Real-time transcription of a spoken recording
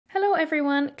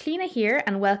everyone, Kleena here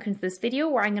and welcome to this video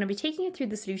where I'm going to be taking you through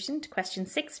the solution to question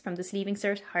 6 from this Leaving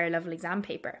Cert higher level exam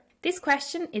paper. This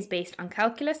question is based on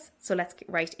calculus, so let's get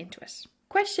right into it.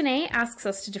 Question A asks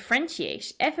us to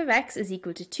differentiate f of x is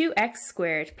equal to 2x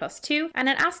squared plus 2, and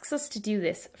it asks us to do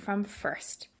this from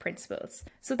first principles.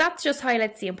 So that just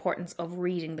highlights the importance of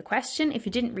reading the question. If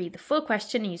you didn't read the full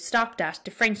question and you stopped at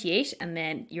differentiate and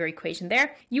then your equation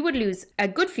there, you would lose a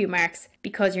good few marks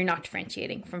because you're not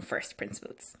differentiating from first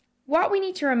principles. What we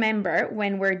need to remember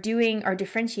when we're doing our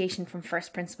differentiation from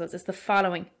first principles is the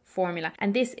following formula,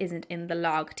 and this isn't in the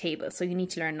log table, so you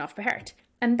need to learn it off by heart.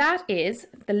 And that is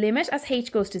the limit as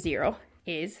h goes to 0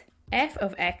 is f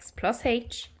of x plus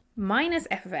h minus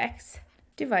f of x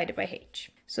divided by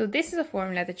h. So this is a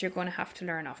formula that you're going to have to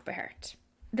learn off by heart.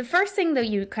 The first thing that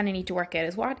you kind of need to work out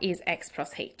is what is x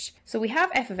plus h. So we have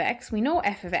f of x, we know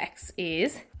f of x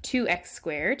is 2x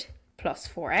squared plus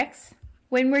 4x.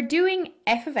 When we're doing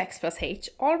f of x plus h,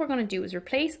 all we're going to do is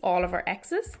replace all of our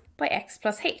x's by x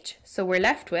plus h. So we're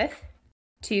left with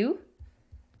 2x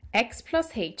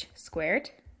plus h squared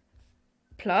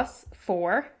plus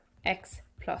 4x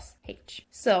plus h.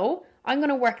 So I'm going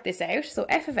to work this out. So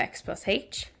f of x plus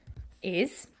h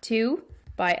is 2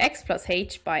 by x plus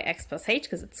h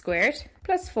because it's squared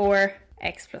plus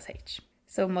 4x plus h.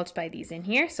 So multiply these in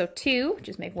here. So 2,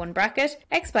 just make one bracket,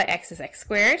 x by x is x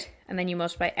squared, and then you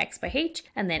multiply x by h,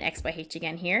 and then x by h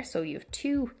again here. So you have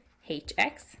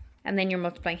 2hx, and then you're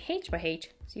multiplying h by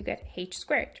h, so you get h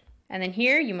squared. And then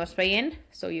here you multiply in,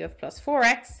 so you have plus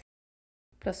 4x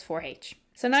plus 4h.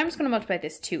 So now I'm just going to multiply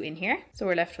this 2 in here. So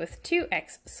we're left with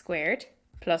 2x squared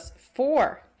plus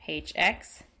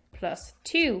 4hx plus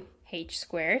 2h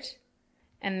squared,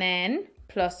 and then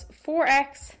plus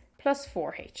 4x plus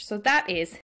 4h. So that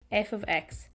is f of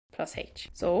x plus h.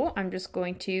 So I'm just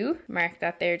going to mark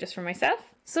that there just for myself.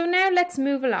 So now let's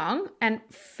move along and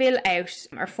fill out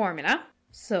our formula.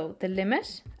 So the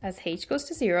limit as h goes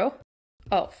to 0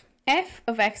 of f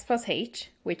of x plus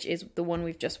h, which is the one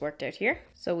we've just worked out here.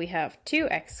 So we have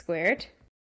 2x squared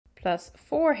plus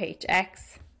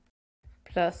 4hx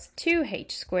plus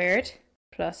 2h squared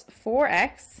plus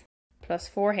 4x plus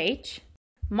 4h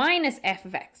minus f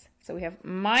of x. So we have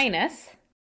minus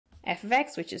f of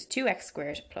x, which is 2x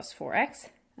squared plus 4x,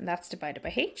 and that's divided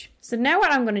by h. So now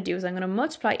what I'm going to do is I'm going to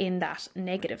multiply in that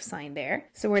negative sign there.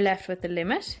 So we're left with the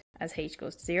limit as h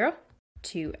goes to 0,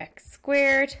 2x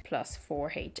squared plus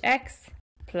 4hx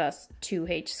plus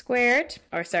 2h squared,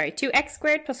 2x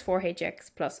squared plus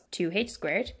 4hx plus 2h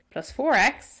squared plus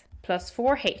 4x plus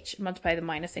 4h. Multiply the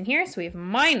minus in here, so we have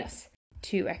minus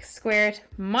 2x squared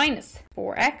minus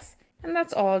 4x, and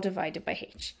that's all divided by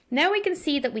h. Now we can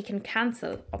see that we can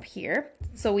cancel up here.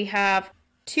 So we have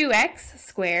 2x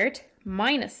squared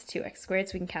minus 2x squared,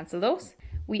 so we can cancel those.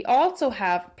 We also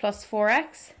have plus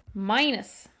 4x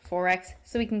minus 4x,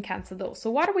 so we can cancel those.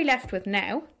 So what are we left with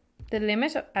now? The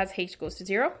limit as h goes to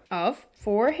 0 of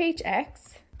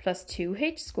 4hx plus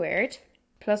 2h squared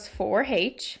plus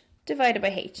 4h divided by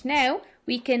h. Now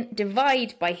we can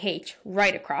divide by h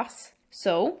right across.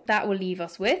 So that will leave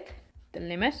us with the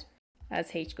limit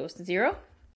as h goes to 0.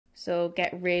 So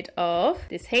get rid of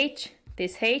this h,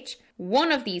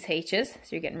 one of these h's, so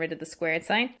you're getting rid of the squared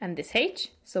sign, and this h.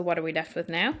 So what are we left with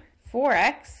now?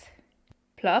 4x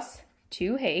plus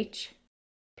 2h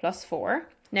plus 4.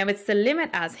 Now it's the limit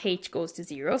as h goes to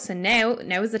 0. So now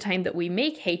is the time that we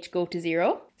make h go to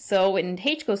 0. So when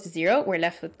h goes to 0, we're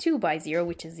left with 2 by 0,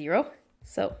 which is 0.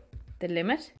 So the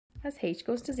limit as h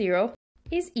goes to 0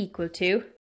 is equal to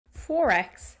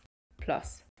 4x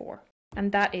plus 4.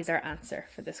 And that is our answer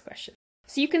for this question.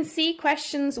 So you can see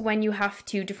questions when you have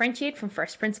to differentiate from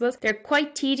first principles. They're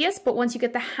quite tedious, but once you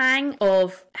get the hang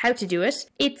of how to do it,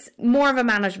 it's more of a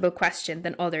manageable question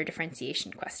than other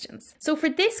differentiation questions. So for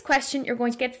this question, you're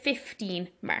going to get 15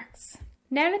 marks.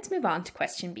 Now let's move on to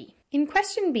question B. In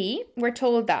question B, we're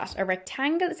told that a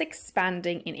rectangle is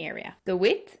expanding in area. The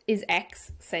width is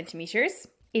x centimeters.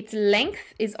 Its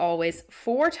length is always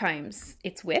 4 times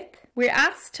its width. We're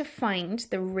asked to find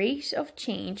the rate of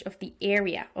change of the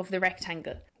area of the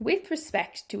rectangle with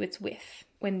respect to its width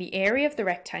when the area of the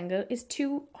rectangle is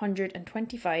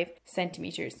 225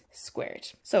 centimeters squared.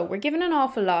 So we're given an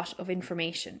awful lot of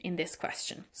information in this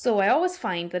question. So I always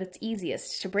find that it's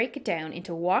easiest to break it down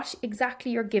into what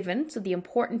exactly you're given, so the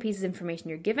important pieces of information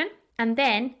you're given, and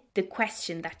then the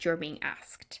question that you're being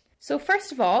asked. So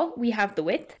first of all, we have the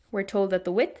width. We're told that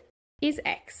the width is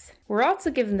x. We're also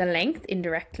given the length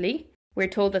indirectly. We're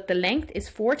told that the length is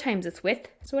 4 times its width,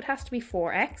 so it has to be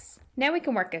 4x. Now we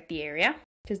can work out the area,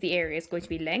 because the area is going to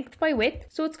be length by width,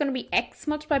 so it's going to be x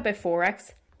multiplied by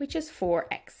 4x, which is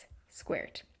 4x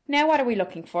squared. Now what are we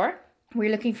looking for?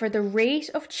 we're looking for the rate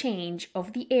of change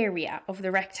of the area of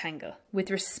the rectangle with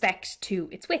respect to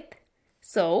its width.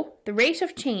 So the rate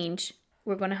of change,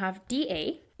 we're going to have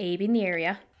dA, A being the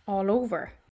area, all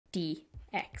over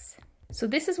dx. So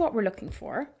this is what we're looking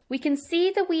for. We can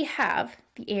see that we have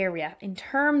the area in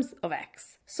terms of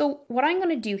x. So what I'm going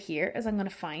to do here is I'm going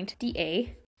to find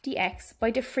dA dx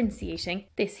by differentiating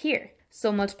this here.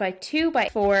 So multiply 2 by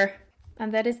 4,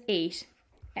 and that is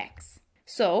 8x.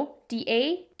 So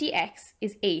dA dx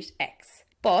is 8x.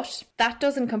 But that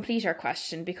doesn't complete our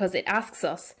question because it asks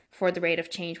us for the rate of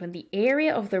change when the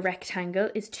area of the rectangle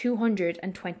is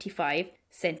 225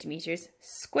 centimeters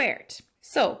squared.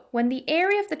 So when the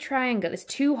area of the triangle is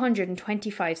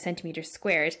 225 centimeters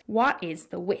squared, what is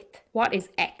the width? What is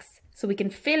x? So we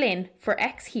can fill in for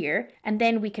x here, and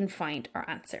then we can find our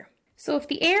answer. So if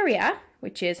the area,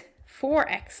 which is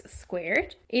 4x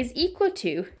squared, is equal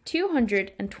to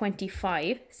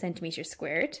 225 centimeters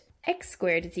squared, x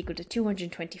squared is equal to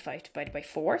 225 divided by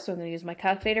 4. So I'm going to use my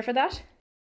calculator for that.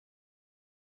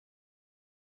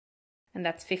 And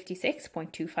that's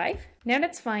 56.25. Now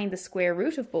let's find the square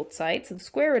root of both sides. So the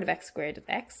square root of x squared is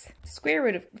x. The square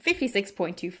root of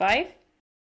 56.25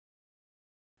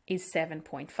 is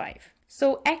 7.5.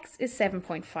 So x is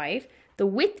 7.5. The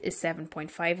width is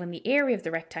 7.5 when the area of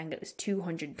the rectangle is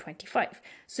 225.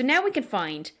 So now we can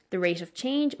find the rate of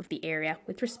change of the area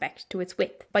with respect to its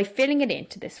width by filling it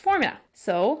into this formula.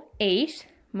 So 8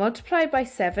 multiplied by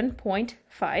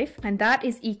 7.5, and that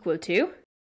is equal to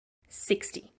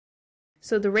 60.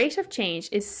 So the rate of change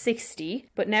is 60,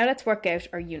 but now let's work out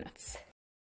our units.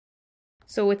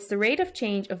 So it's the rate of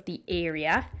change of the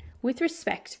area with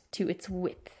respect to its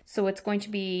width. So it's going to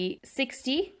be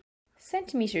 60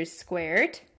 centimeters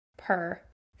squared per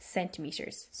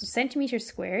centimeters. So centimeters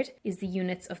squared is the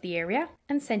units of the area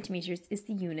and centimeters is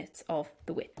the units of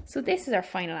the width. So this is our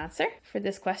final answer for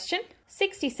this question.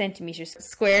 60 centimeters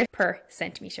squared per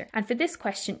centimeter. And for this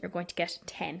question, you're going to get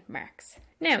 10 marks.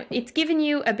 Now, it's given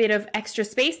you a bit of extra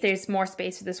space. There's more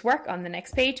space for this work on the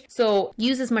next page. So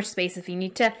use as much space if you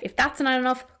need to. If that's not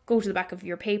enough, go to the back of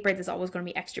your paper. There's always going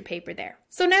to be extra paper there.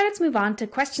 So now let's move on to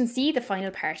question C, the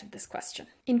final part of this question.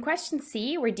 In question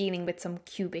C, we're dealing with some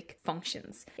cubic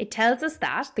functions. It tells us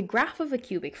that the graph of a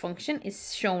cubic function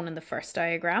is shown in the first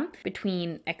diagram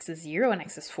between x is 0 and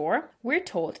x is 4. We're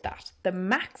told that the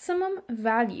maximum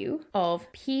value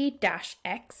of p dash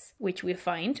x, which we'll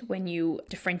find when you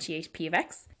differentiate p of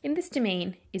x, in this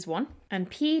domain is 1, and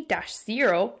p dash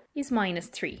 0 is minus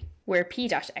 3, where p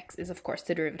dash x is of course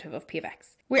the derivative of p of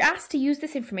x. We're asked to use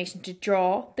this information to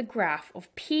draw the graph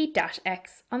of p dash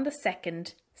x on the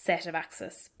second set of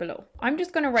axes below. I'm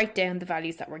just going to write down the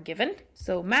values that were given.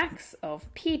 So max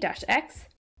of p dash x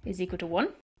is equal to 1,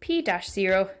 p dash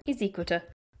 0 is equal to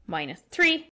minus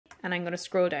 3, and I'm going to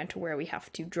scroll down to where we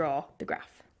have to draw the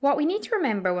graph. What we need to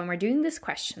remember when we're doing this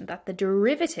question, that the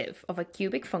derivative of a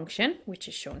cubic function, which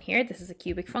is shown here, this is a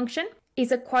cubic function,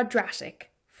 is a quadratic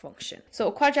function. So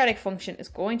a quadratic function is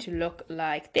going to look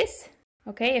like this,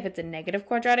 okay, if it's a negative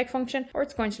quadratic function, or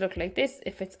it's going to look like this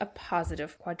if it's a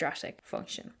positive quadratic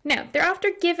function. Now, they're after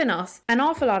giving us an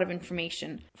awful lot of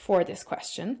information for this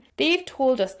question. They've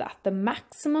told us that the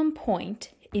maximum point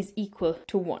is equal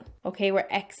to 1, okay, where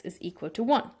x is equal to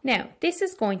 1. Now, this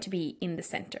is going to be in the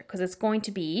center because it's going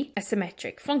to be a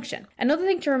symmetric function. Another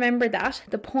thing to remember, that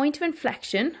the point of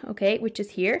inflection, okay, which is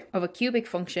here, of a cubic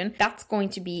function, that's going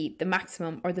to be the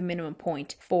maximum or the minimum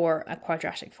point for a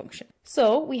quadratic function.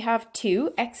 So we have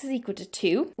 2, x is equal to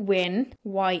 2 when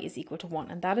y is equal to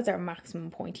 1, and that is our maximum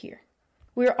point here.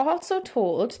 We're also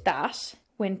told that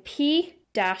when p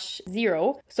dash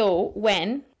 0, so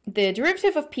when the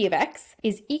derivative of p of x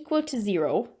is equal to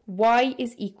 0, y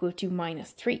is equal to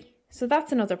minus 3. So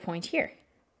that's another point here.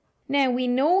 Now we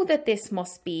know that this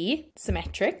must be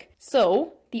symmetric.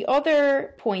 So the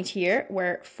other point here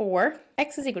where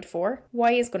x is equal to 4,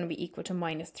 y is going to be equal to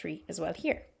minus 3 as well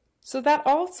here. So that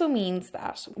also means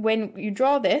that when you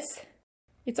draw this,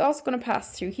 it's also going to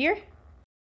pass through here,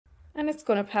 and it's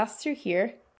going to pass through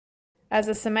here as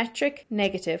a symmetric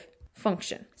negative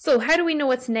function. So how do we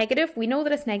know it's negative? We know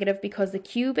that it's negative because the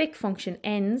cubic function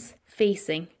ends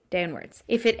facing downwards.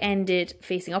 If it ended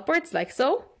facing upwards like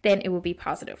so, then it would be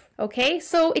positive. Okay,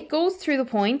 so it goes through the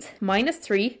points minus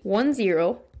 3, 1,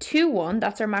 0, 2, 1,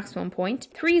 that's our maximum point,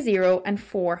 3, 0, and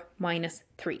 4, minus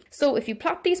 3. So if you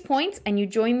plot these points and you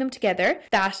join them together,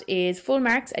 that is full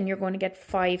marks, and you're going to get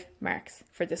 5 marks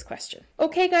for this question.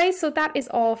 Okay guys, so that is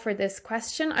all for this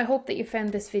question. I hope that you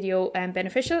found this video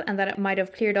beneficial and that it might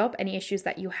have cleared up any issues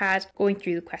that you had going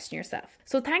through the question yourself.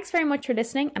 So thanks very much for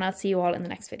listening, and I'll see you all in the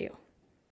next video.